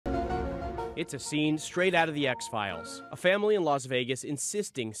It's a scene straight out of the X-Files. A family in Las Vegas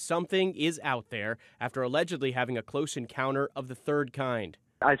insisting something is out there after allegedly having a close encounter of the third kind.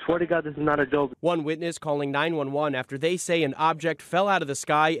 I swear to God, this is not a joke. One witness calling 911 after they say an object fell out of the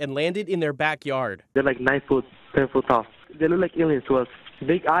sky and landed in their backyard. They're like 9 foot, 10 foot tall. They look like aliens to us.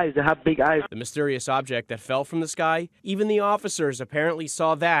 Big eyes, they have big eyes. The mysterious object that fell from the sky, even the officers apparently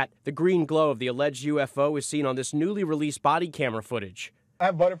saw that. The green glow of the alleged UFO is seen on this newly released body camera footage. I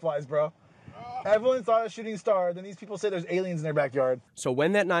have butterflies, bro. Everyone saw a shooting star, then these people say there's aliens in their backyard. So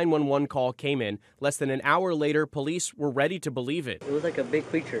when that 911 call came in, less than an hour later, police were ready to believe it. It was like a big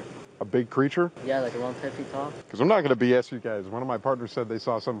creature. A big creature? Yeah, like around 10 feet tall. Because I'm not going to BS you guys. One of my partners said they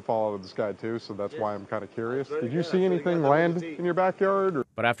saw something fall out of the sky too, so that's why I'm kind of curious. Did you see anything land in your backyard? Or?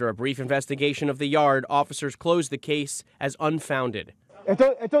 But after a brief investigation of the yard, officers closed the case as unfounded.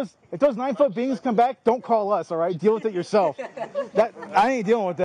 If those 9 foot beings come back, don't call us, all right? Deal with it yourself. I ain't dealing with that.